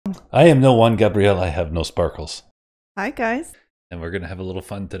I am no one, Gabrielle. I have no sparkles. Hi, guys. And we're going to have a little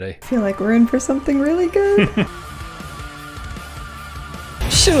fun today. I feel like we're in for something really good.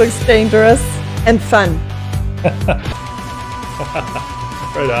 She looks dangerous and fun.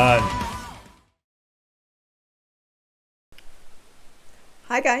 Right on.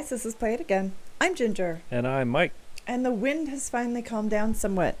 Hi, guys. This is Play It Again. I'm Ginger. And I'm Mike. And the wind has finally calmed down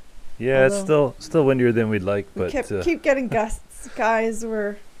somewhat. Yeah, it's still windier than we'd like, but keep getting gusts, guys.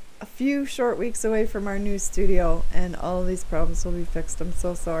 We're a few short weeks away from our new studio, and all these problems will be fixed. I'm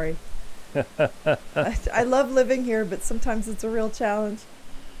so sorry. I love living here, but sometimes it's a real challenge.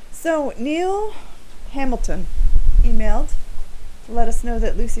 So Neil Hamilton emailed to let us know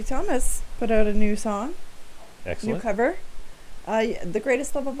that Lucy Thomas put out a new song. Excellent. New cover. The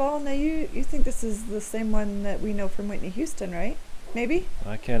Greatest Love of All. Now you think this is the same one that we know from Whitney Houston, right? Maybe?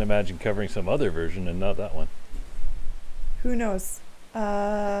 I can't imagine covering some other version and not that one. Who knows?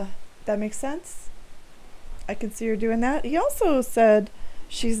 That makes sense. I can see her doing that. He also said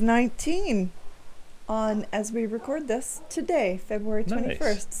she's 19 on, as we record this today, February 21st.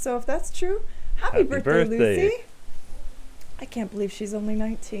 Nice. So if that's true, happy birthday, Lucy. I can't believe she's only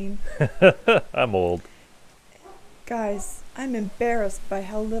 19. I'm old. Guys, I'm embarrassed by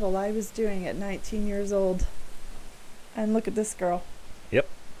how little I was doing at 19 years old. And look at this girl. Yep.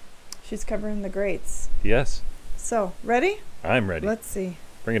 She's covering the greats. Yes. So, ready? I'm ready. Let's see.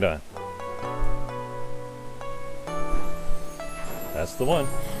 Bring it on. That's the one.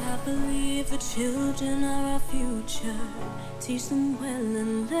 I believe the children are our future. Teach them well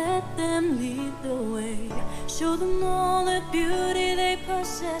and let them lead the way. Show them all the beauty they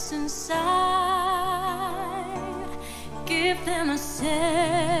possess inside. Give them a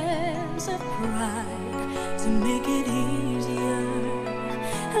sense of pride to make it easier.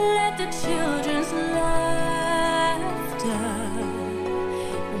 Let the children's laughter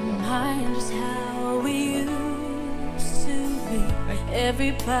remind us how we used to be.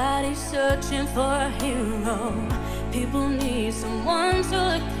 Everybody's searching for a hero. People need someone to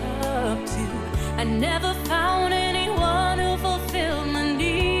look up to. I never found anyone who fulfilled my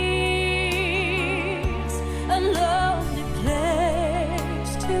needs. A lonely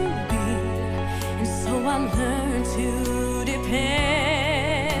place to be, and so I learned to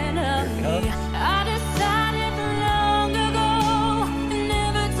depend on me. I decided long ago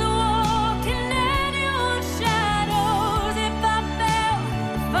never to walk in anyone's shadows. If I fail,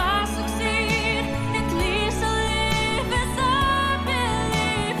 if I succeed, at least I live as I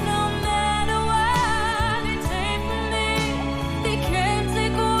believe. No matter what they take from me, they can't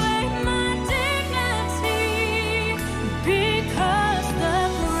take away my dignity. Because the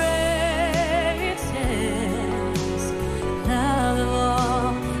greatest love of all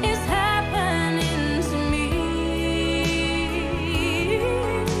is happening to me.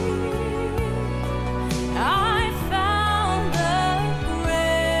 I found the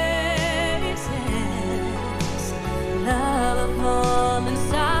greatest love of all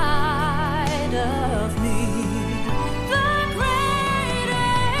inside of me. The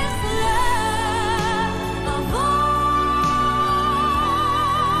greatest love of all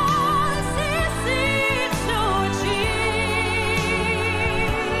is easy to achieve.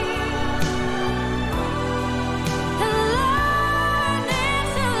 And learning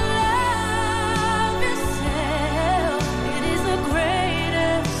to love yourself, it is the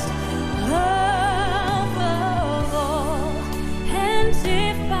greatest love of all. And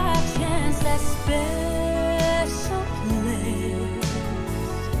if by chance that special place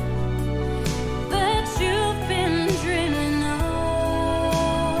that you've been dreaming of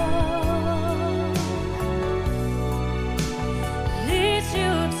leads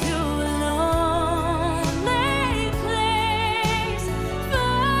you to a lonely place,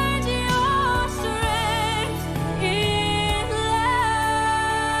 find your strength in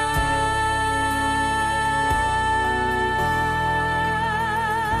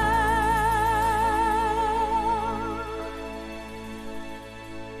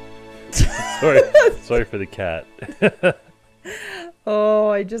Sorry for the cat. Oh,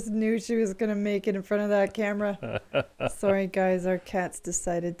 I just knew she was going to make it in front of that camera. Sorry, guys. Our cats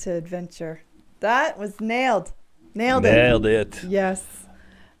decided to adventure. That was nailed. Nailed it. Yes.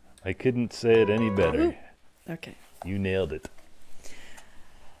 I couldn't say it any better. Okay. You nailed it.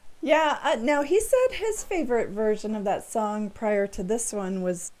 Yeah, now he said his favorite version of that song prior to this one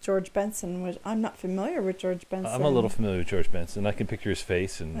was George Benson, which I'm not familiar with George Benson. I'm a little familiar with George Benson. I can picture his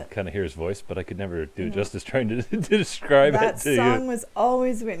face and kind of hear his voice, but I could never do it justice trying to describe it to you. That song was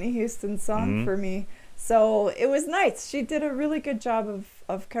always Whitney Houston's song for me. So it was nice. She did a really good job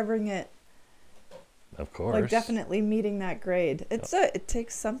of covering it Of course. Like definitely meeting that grade. It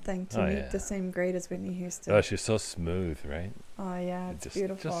takes something to Oh, meet yeah. the same grade as Whitney Houston. Oh, she's so smooth, right? Oh yeah, it's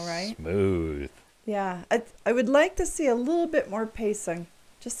beautiful, just right? Smooth. Yeah, I would like to see a little bit more pacing,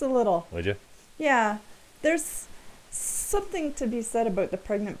 just a little. Would you? Yeah, there's something to be said about the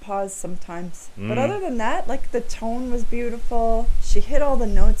pregnant pause sometimes. But other than that, like the tone was beautiful. She hit all the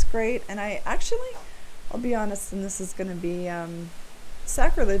notes great, and I'll be honest, and this is going to be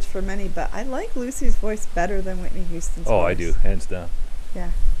sacrilege for many, but I like Lucy's voice better than Whitney Houston's voice. Oh, I do, hands down.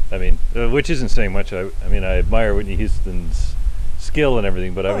 Yeah. I mean, which isn't saying much. I mean, I admire Whitney Houston's skill and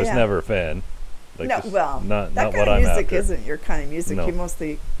everything, but I was never a fan. Like no, well, not that what kind of I'm music after. isn't your kind of music.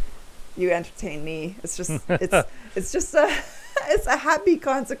 No. You entertain me. It's just it's just it's a happy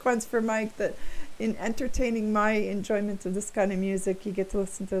consequence for Mike that in entertaining my enjoyment of this kind of music, you get to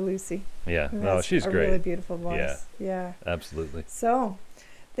listen to Lucy. Yeah, who no, has she's a great. really beautiful voice. Yeah. Absolutely. So,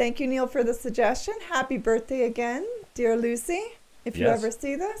 thank you, Neil, for the suggestion. Happy birthday again, dear Lucy, if you Yes. ever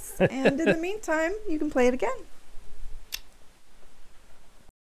see this. And in the meantime, you can play it again.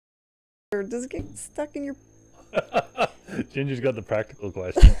 Or does it get stuck in your... Ginger's got the practical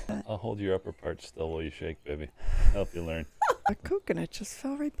question. I'll hold your upper part still while you shake, baby. Help you learn. A coconut just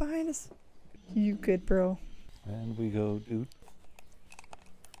fell right behind us. You good, bro. And we go doot